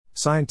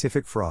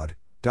Scientific fraud.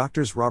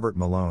 Doctors Robert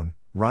Malone,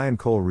 Ryan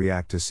Cole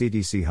react to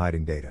CDC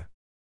hiding data.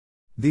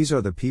 These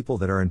are the people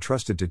that are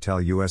entrusted to tell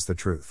us the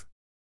truth.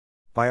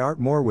 By Art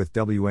Moore with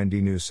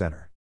WND News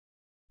Center.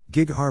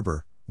 Gig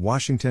Harbor,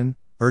 Washington,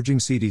 urging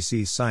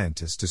CDC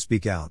scientists to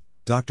speak out.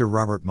 Dr.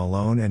 Robert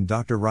Malone and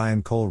Dr.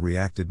 Ryan Cole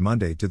reacted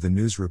Monday to the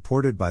news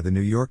reported by the New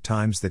York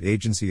Times that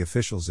agency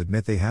officials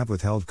admit they have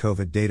withheld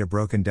COVID data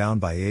broken down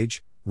by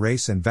age,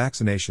 race, and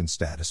vaccination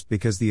status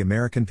because the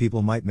American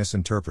people might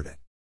misinterpret it.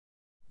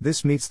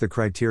 This meets the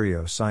criteria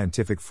of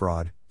scientific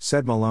fraud,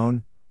 said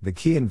Malone, the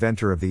key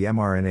inventor of the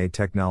mRNA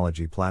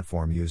technology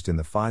platform used in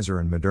the Pfizer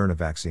and Moderna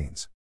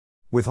vaccines.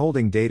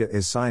 Withholding data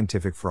is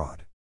scientific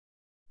fraud.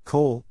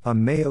 Cole, a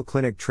Mayo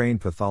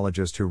Clinic-trained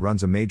pathologist who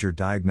runs a major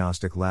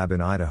diagnostic lab in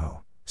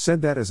Idaho,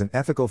 said that as an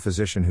ethical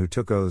physician who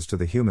took oaths to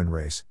the human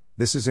race,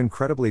 this is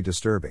incredibly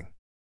disturbing.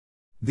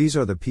 These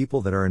are the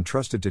people that are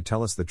entrusted to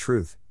tell us the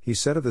truth, he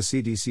said of the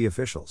CDC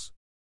officials.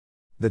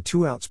 The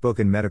two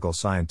outspoken medical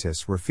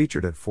scientists were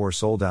featured at 4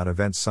 sold-out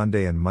events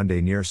Sunday and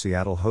Monday near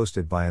Seattle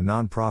hosted by a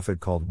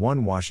nonprofit called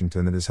One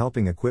Washington that is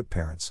helping equip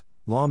parents,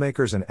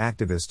 lawmakers and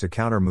activists to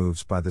counter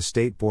moves by the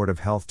State Board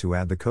of Health to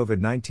add the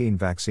COVID-19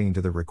 vaccine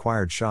to the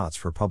required shots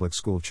for public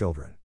school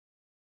children.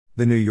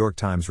 The New York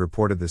Times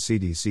reported the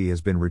CDC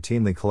has been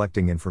routinely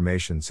collecting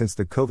information since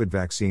the COVID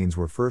vaccines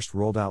were first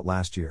rolled out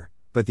last year,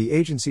 but the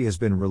agency has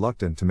been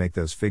reluctant to make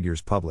those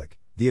figures public,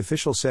 the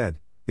official said,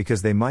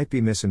 because they might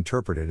be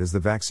misinterpreted as the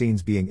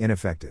vaccines being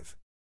ineffective.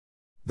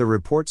 The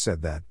report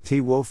said that,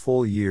 2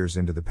 full years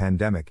into the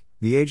pandemic,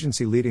 the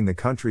agency leading the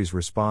country's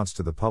response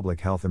to the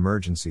public health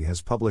emergency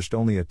has published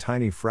only a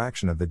tiny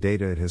fraction of the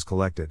data it has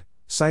collected,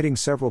 citing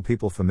several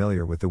people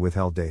familiar with the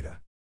withheld data.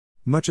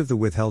 Much of the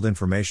withheld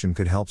information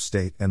could help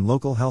state and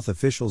local health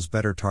officials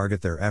better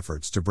target their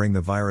efforts to bring the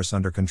virus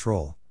under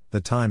control,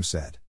 the Times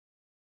said.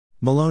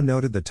 Malone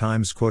noted the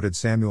Times quoted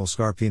Samuel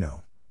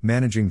Scarpino,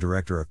 managing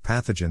director of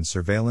pathogen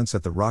surveillance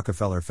at the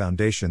Rockefeller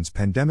Foundation's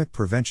Pandemic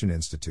Prevention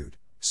Institute,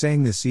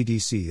 saying the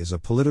CDC is a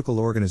political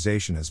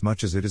organization as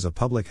much as it is a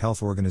public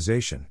health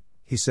organization.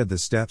 He said the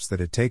steps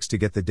that it takes to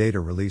get the data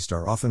released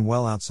are often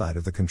well outside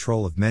of the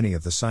control of many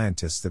of the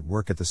scientists that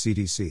work at the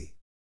CDC.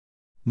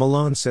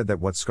 Malone said that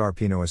what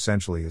Scarpino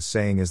essentially is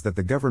saying is that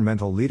the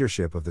governmental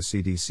leadership of the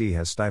CDC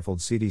has stifled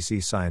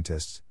CDC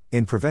scientists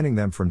in preventing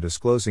them from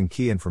disclosing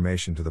key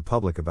information to the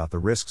public about the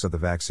risks of the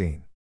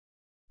vaccine.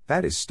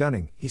 That is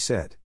stunning, he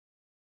said.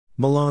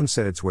 Malone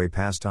said it's way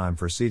past time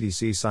for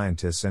CDC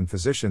scientists and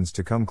physicians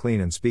to come clean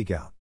and speak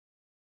out.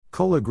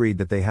 Cole agreed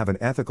that they have an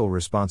ethical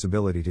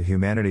responsibility to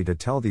humanity to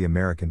tell the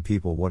American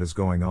people what is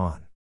going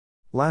on.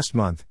 Last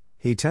month,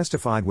 he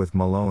testified with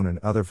Malone and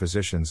other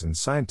physicians and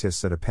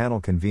scientists at a panel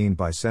convened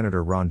by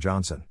Senator Ron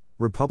Johnson,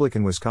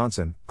 Republican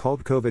Wisconsin,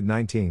 called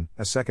COVID-19,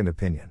 a second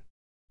opinion.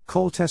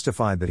 Cole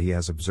testified that he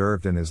has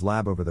observed in his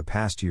lab over the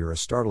past year a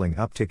startling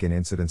uptick in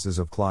incidences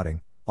of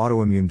clotting,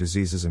 autoimmune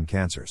diseases and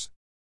cancers.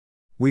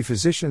 We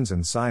physicians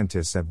and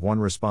scientists have one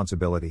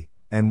responsibility,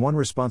 and one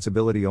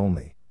responsibility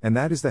only, and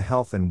that is the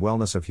health and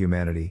wellness of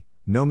humanity,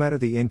 no matter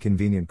the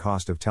inconvenient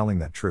cost of telling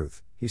that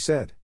truth, he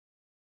said.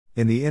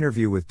 In the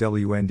interview with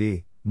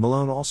WND,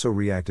 Malone also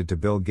reacted to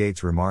Bill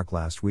Gates' remark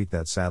last week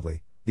that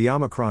sadly, the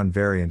Omicron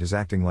variant is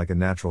acting like a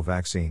natural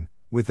vaccine,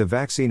 with the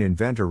vaccine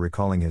inventor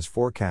recalling his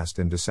forecast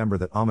in December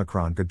that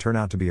Omicron could turn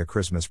out to be a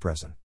Christmas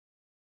present.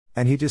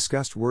 And he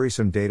discussed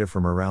worrisome data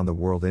from around the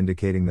world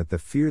indicating that the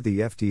fear the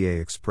FDA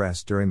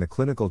expressed during the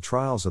clinical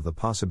trials of the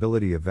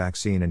possibility of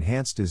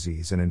vaccine-enhanced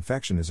disease and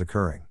infection is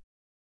occurring.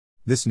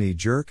 This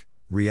knee-jerk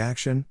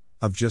reaction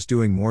of just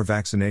doing more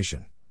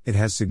vaccination, it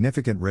has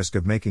significant risk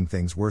of making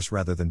things worse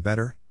rather than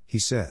better, he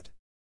said.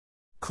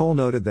 Cole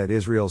noted that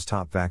Israel's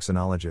top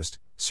vaccinologist,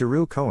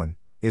 Cyril Cohen,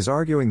 is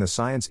arguing the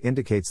science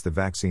indicates the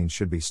vaccines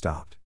should be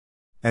stopped.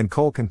 And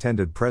Cole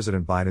contended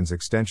President Biden's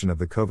extension of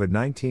the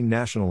COVID-19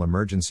 national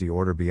emergency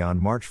order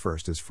beyond March 1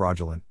 is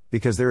fraudulent,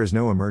 because there is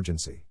no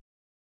emergency.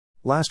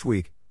 Last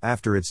week,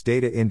 after its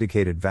data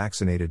indicated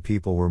vaccinated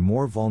people were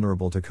more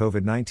vulnerable to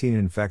COVID-19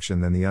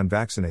 infection than the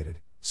unvaccinated,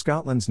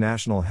 Scotland's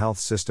National Health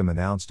System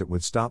announced it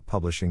would stop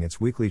publishing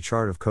its weekly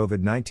chart of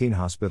COVID-19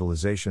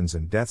 hospitalizations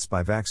and deaths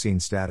by vaccine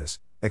status,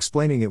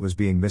 explaining it was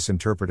being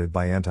misinterpreted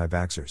by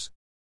anti-vaxxers.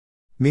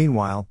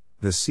 Meanwhile,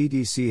 the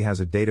CDC has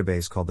a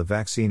database called the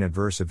Vaccine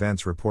Adverse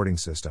Events Reporting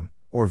System,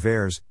 or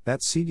VAERS,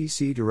 that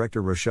CDC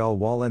Director Rochelle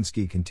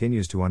Walensky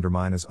continues to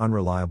undermine as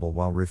unreliable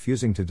while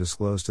refusing to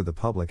disclose to the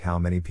public how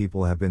many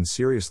people have been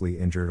seriously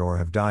injured or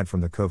have died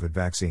from the COVID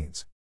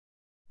vaccines.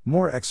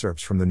 More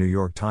excerpts from the New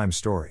York Times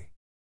story.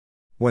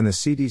 When the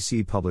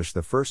CDC published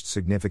the first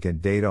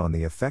significant data on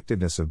the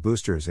effectiveness of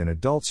boosters in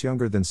adults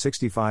younger than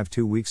 65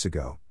 2 weeks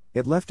ago,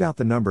 it left out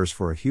the numbers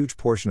for a huge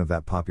portion of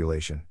that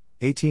population,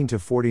 18 to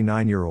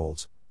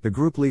 49-year-olds, the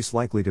group least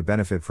likely to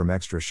benefit from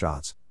extra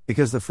shots,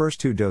 because the first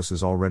 2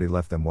 doses already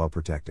left them well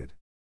protected.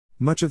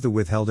 Much of the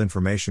withheld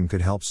information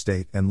could help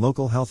state and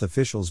local health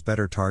officials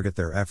better target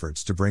their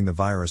efforts to bring the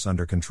virus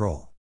under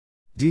control.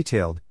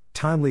 Detailed,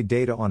 timely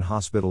data on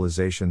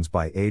hospitalizations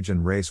by age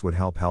and race would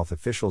help health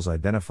officials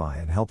identify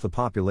and help the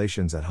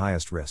populations at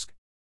highest risk.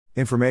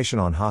 Information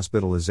on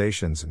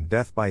hospitalizations and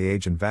death by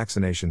age and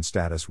vaccination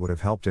status would have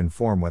helped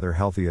inform whether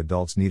healthy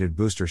adults needed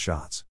booster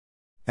shots.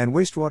 And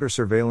wastewater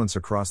surveillance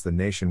across the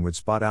nation would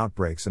spot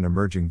outbreaks and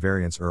emerging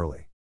variants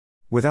early.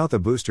 Without the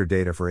booster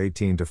data for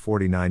 18 to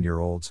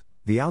 49-year-olds,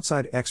 the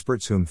outside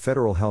experts whom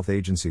federal health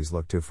agencies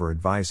looked to for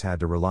advice had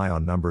to rely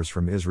on numbers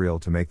from Israel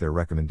to make their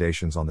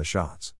recommendations on the shots.